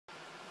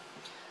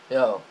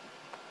Yo,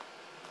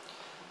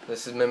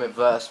 this is Mimic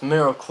Verse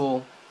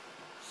Miracle.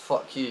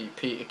 Fuck you,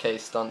 Peter K.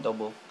 Stunt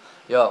Double.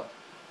 Yo,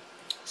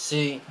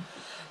 see,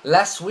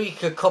 last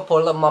week a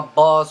couple of my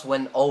bars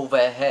went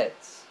over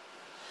heads,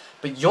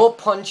 but your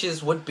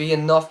punches would be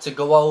enough to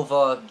go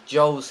over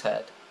Joe's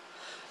head.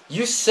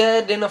 You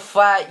said in a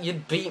fight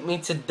you'd beat me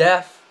to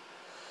death.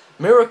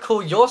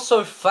 Miracle, you're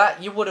so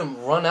fat you wouldn't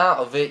run out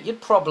of it, you'd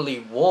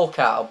probably walk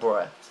out of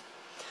breath.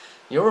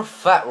 You're a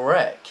fat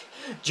wreck.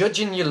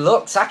 Judging your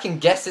looks, I can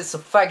guess it's a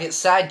faggot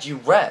side you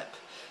rep.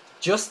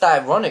 Just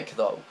ironic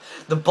though,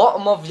 the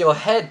bottom of your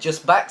head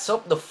just backs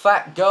up the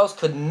fact girls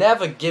could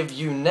never give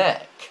you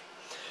neck.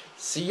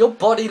 See, your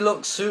body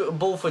looks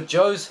suitable for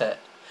Joe's head,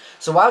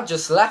 so I'll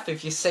just laugh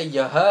if you say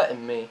you're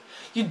hurting me.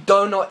 You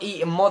donut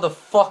eating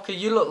motherfucker,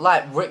 you look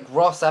like Rick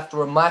Ross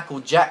after a Michael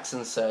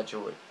Jackson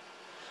surgery.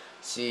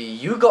 See,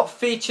 you got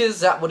features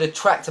that would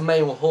attract a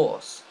male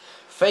horse.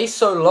 Face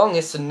so long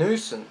it's a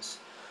nuisance.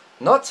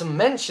 Not to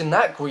mention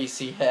that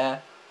greasy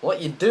hair.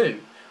 What you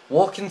do?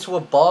 Walk into a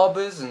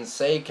barber's and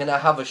say, "Can I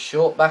have a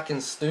short back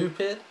and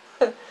stupid?"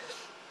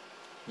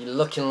 You're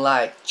looking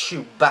like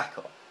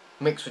Chewbacca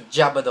mixed with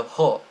Jabba the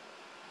Hutt.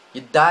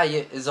 Your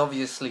diet is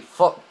obviously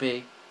fuck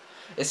B.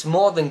 It's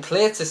more than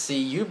clear to see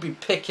you be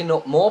picking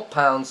up more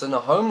pounds than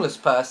a homeless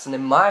person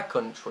in my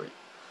country.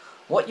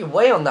 What you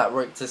weigh on that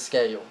Richter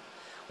scale?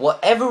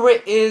 Whatever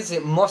it is,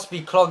 it must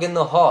be clogging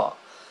the heart.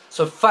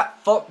 So fat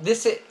fuck,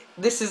 this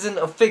isn't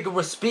a figure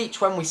of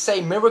speech when we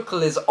say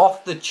Miracle is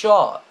off the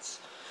charts.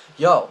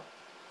 Yo,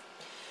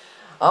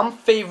 I'm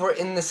favourite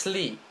in this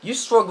league. You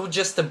struggle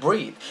just to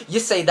breathe. You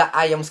say that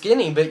I am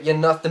skinny, but you're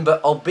nothing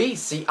but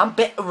obese. See, I'm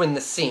better in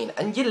the scene.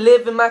 And you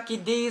live in Mackie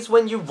D's.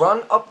 When you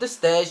run up the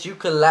stairs, you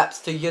collapse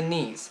to your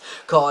knees.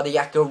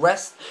 Cardiac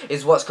arrest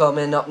is what's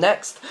coming up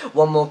next.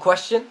 One more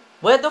question.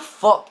 Where the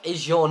fuck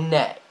is your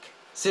neck?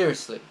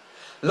 Seriously.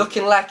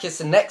 Looking like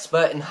it's an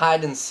expert in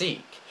hide and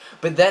seek.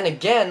 But then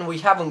again, we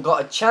haven't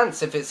got a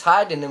chance if it's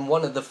hiding in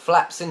one of the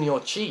flaps in your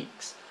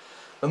cheeks.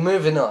 But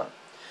moving on.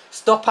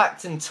 Stop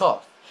acting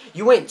tough.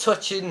 You ain't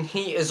touching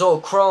heaters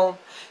or chrome.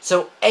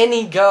 So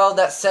any girl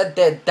that said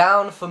they're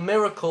down for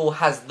Miracle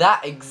has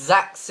that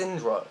exact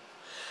syndrome.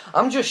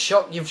 I'm just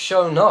shocked you've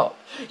shown up.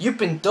 You've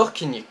been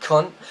ducking, you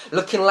cunt.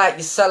 Looking like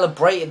you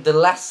celebrated the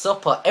Last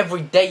Supper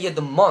every day of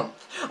the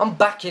month. I'm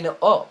backing it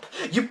up.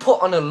 You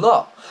put on a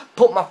lot.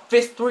 Put my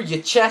fist through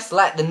your chest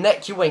like the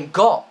neck you ain't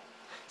got.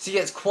 See,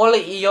 it's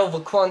quality over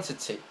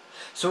quantity.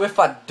 So if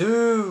I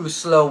do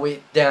slow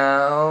it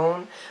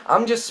down,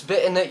 I'm just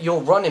spitting at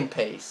your running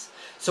pace.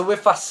 So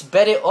if I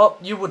sped it up,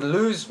 you would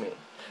lose me.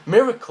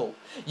 Miracle,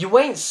 you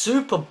ain't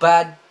super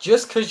bad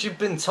just cause you've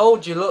been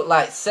told you look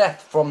like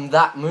Seth from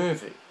that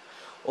movie.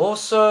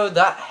 Also,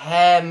 that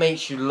hair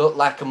makes you look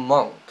like a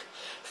monk.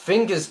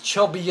 Fingers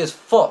chubby as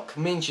fuck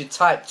means you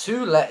type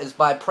 2 letters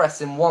by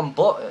pressing 1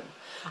 button.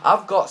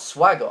 I've got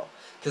swagger,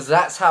 cause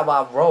that's how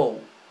I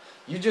roll.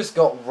 You just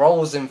got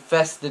rolls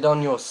infested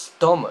on your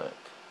stomach.